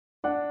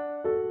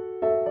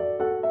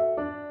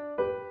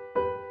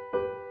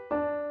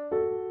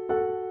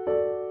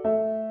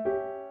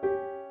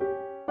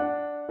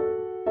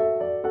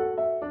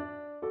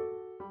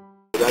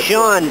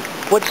Shaun,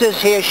 what's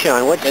this here,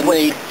 Shaun? What's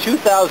the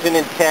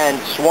 2010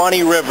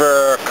 Suwannee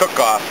River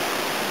cook-off,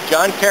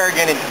 John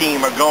Kerrigan and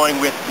team are going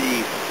with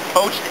the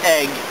poached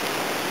egg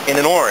in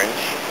an orange,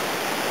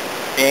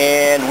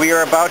 and we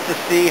are about to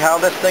see how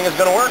this thing is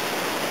going to work.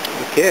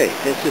 Okay,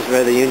 this is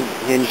rather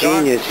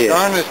ingenious here.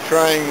 Shaun is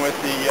trying with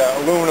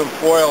the aluminum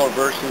foil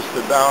versus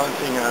the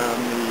balancing on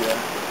the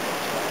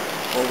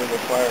over the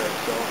fire.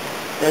 So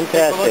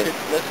fantastic.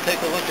 Let's take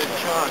a look at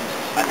Shaun's.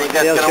 I think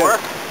that's going to work.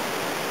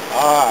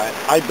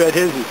 I bet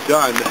his is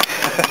done.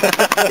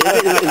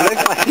 It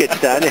looks like it's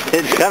done.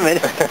 It's coming.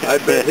 I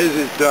bet his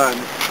is done.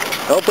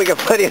 Hope we can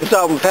put in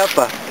salt and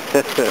pepper.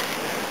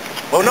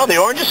 Oh no, the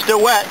orange is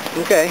still wet.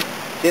 Okay,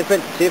 see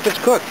if it's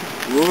cooked.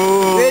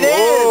 Ooh, it is!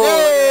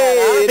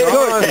 Hey, it's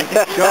cooked.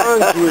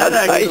 Shaun's was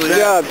nice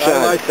job, Shaun.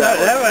 I like that.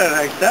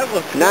 That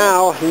looks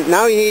now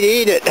you need to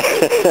eat it.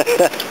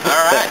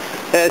 All right.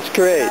 That's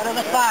great. Out of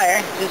the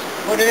fire, just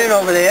put it in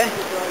over there.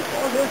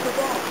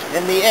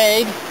 And the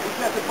egg.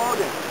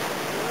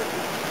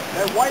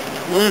 That white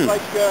looks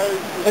like...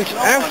 It's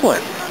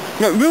excellent.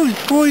 It really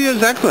truly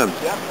is excellent.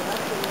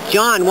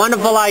 John,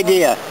 wonderful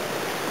idea.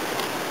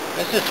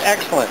 This is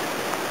excellent.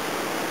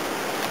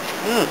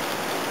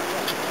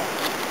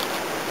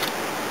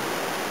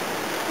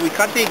 We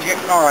cut the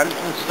orange,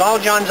 install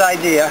John's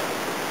idea,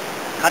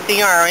 cut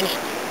the orange,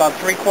 about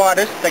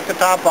 3/4, take the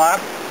top off,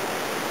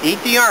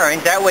 eat the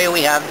orange, that way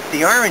we have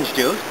the orange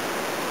juice,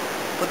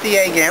 put the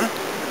egg in.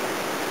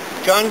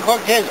 John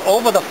cooked his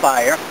over the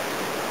fire.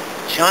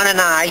 Shaun and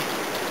I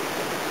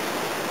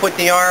put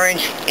the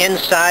orange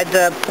inside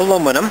the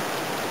aluminum,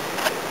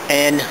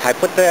 and I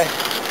put the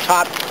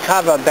top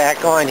cover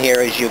back on here,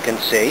 as you can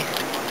see.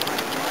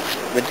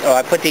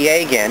 I put the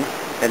egg in,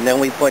 and then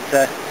we put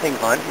the thing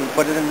on and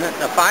put it in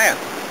the fire.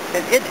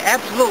 It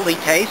absolutely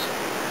tastes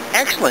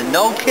excellent.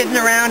 No kidding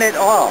around at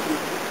all.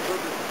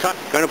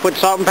 Gonna put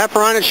salt and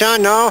pepper on it,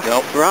 Shaun? No?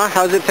 Nope. Raw?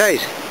 How's it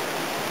taste?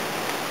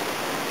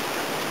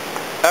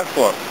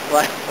 Excellent.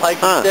 Like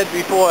I said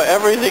before,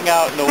 everything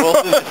out in the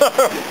wilderness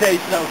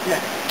tastes okay.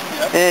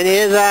 Yep.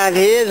 And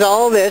here's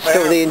all this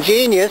to the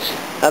ingenious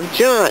of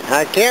John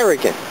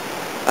Kerrigan,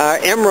 our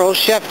emerald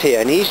chef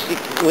here. And he's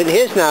with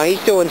his now. He's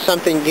doing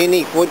something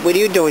unique. What are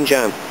you doing,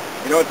 John?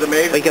 You know what's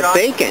amazing? Like a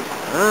bacon.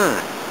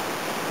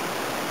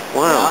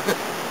 Wow. Yeah.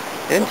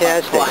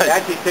 Fantastic. Well, it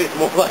actually tastes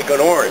more like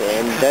an orange.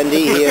 And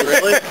Dundee here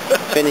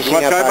finishing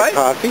up our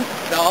coffee.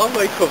 No, I'll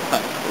wait for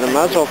one. And I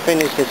might as well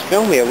finish this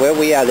film here. Where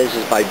we are, this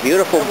is by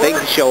beautiful big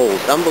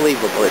shoals.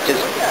 Unbelievable. It's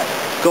just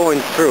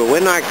going through. We're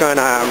not going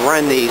to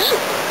run these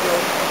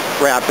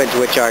rapids,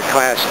 which are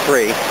class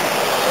 3.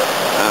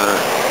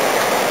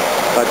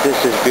 But this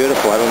is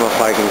beautiful. I don't know if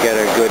I can get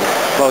a good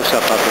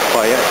close-up of it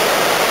for you.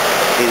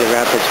 See the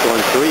rapids going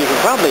through. You can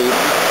probably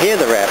hear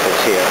the rapids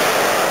here.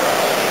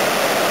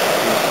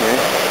 Okay.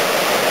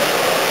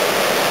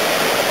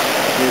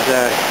 Here's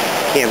a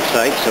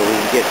campsite, so we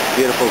can get a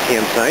beautiful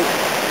campsite.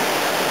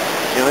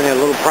 John had a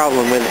little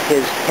problem with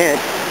his tent.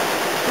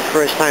 The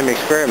first time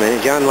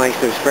experimenting. John likes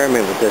to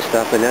experiment with this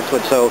stuff, and that's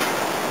what's so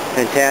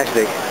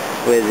fantastic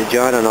with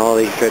John on all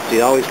these trips.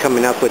 He's always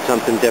coming up with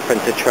something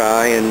different to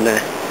try, and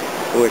it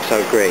works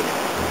out great.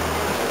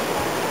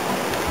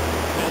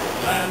 This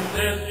land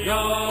is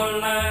your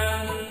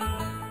land.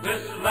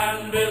 This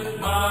land is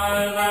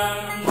my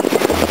land.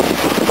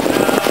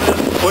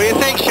 What do you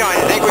think, Shaun?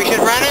 You think we should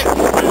run it? Think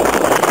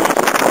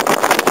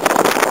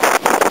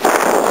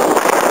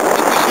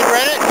we should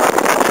run it?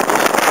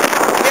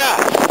 Yeah.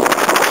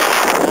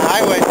 I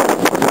would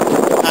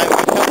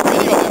film a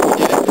video that we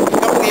did it.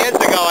 A couple of years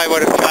ago I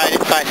would have tried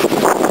it, but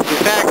in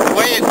fact, the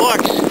way it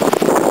looks,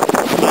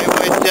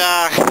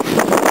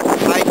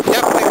 I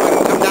definitely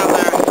wouldn't come down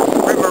the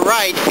river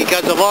right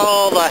because of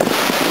all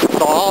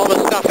the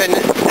stuff in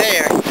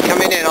there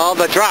coming in, all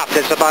the drop.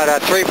 There's about a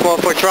 3-4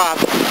 foot drop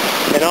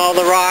and all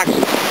the rocks,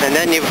 and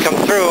then you come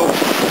through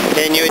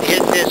and you'd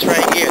hit this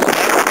right here. So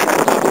that would be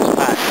the toughest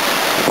part.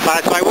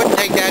 But so I wouldn't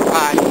take that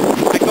part.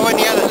 I'd go on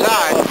the other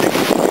side.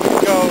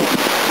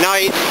 No,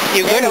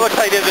 you couldn't. It looks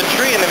like there's a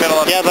tree in the middle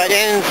of it. Yeah, but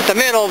in the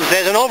middle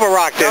there's an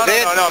overrock. No,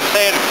 I'm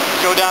saying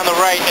go down the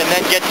right and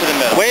then get to the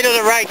middle. Way to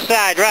the right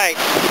side, right.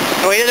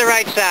 Way to the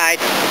right side,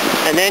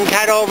 and then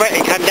cut over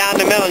and come down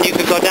the middle, and you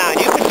could go down.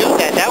 You could do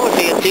that. That would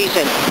be a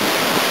decent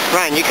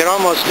run. You could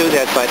almost do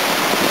that, but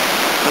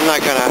I'm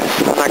not gonna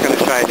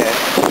try that.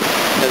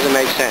 Doesn't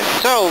make sense.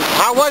 So,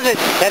 how was it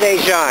today,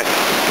 Shaun?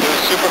 It was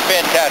super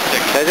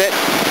fantastic. Is it?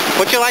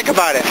 What you like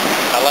about it?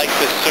 I like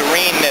the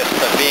sereneness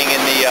of being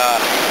in the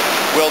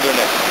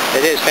wilderness.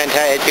 It is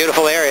fantastic.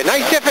 Beautiful area.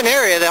 Nice different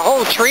area. The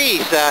whole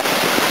trees.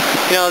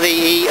 You know,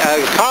 the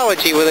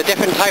ecology with a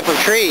different type of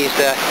trees.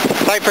 The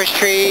cypress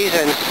trees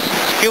and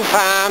skew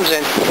palms,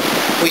 and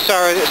we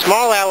saw a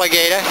small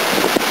alligator.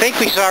 I think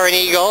we saw an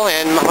eagle,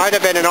 and might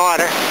have been an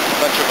otter. A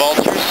bunch of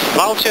vultures.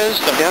 Vultures.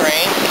 Some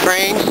cranes.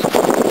 Cranes.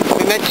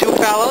 We met 2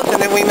 fellows,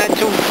 and then we met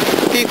 2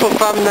 people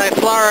from the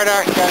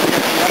Florida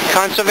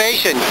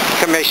Conservation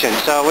Commission.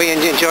 So we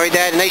enjoyed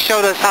that, and they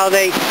showed us how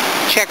they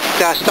checked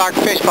stock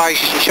fish by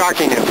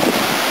sharking them.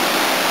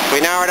 We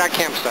now are at our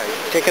campsite.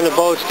 Taking the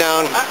boats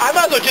down I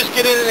might as well just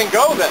get in it and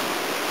go then.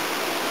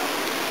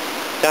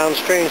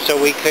 downstream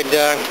so we could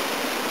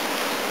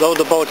load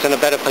the boats in a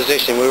better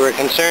position. We were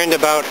concerned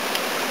about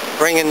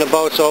bringing the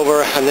boats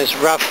over on this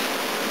rough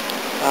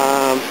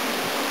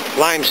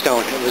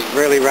limestone. It was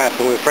really rough,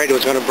 and we were afraid it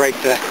was going to break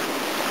the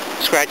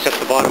scratch up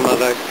the bottom of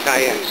the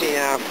kayak. See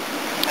now.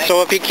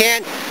 So if you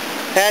can't,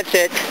 that's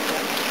it.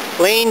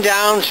 Lean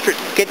down,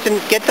 get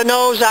the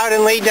nose out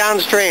and lean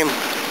downstream.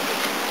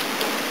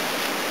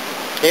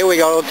 Here we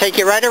go. It'll take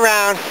you right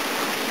around.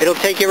 It'll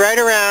take you right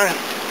around.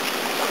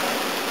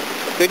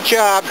 Good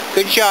job.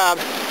 Good job.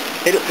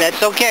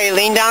 That's okay.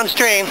 Lean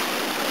downstream.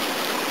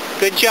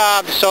 Good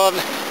job. So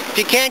if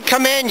you can't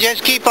come in,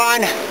 just keep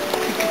on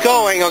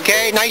going,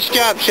 okay? Nice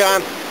job,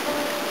 Shaun.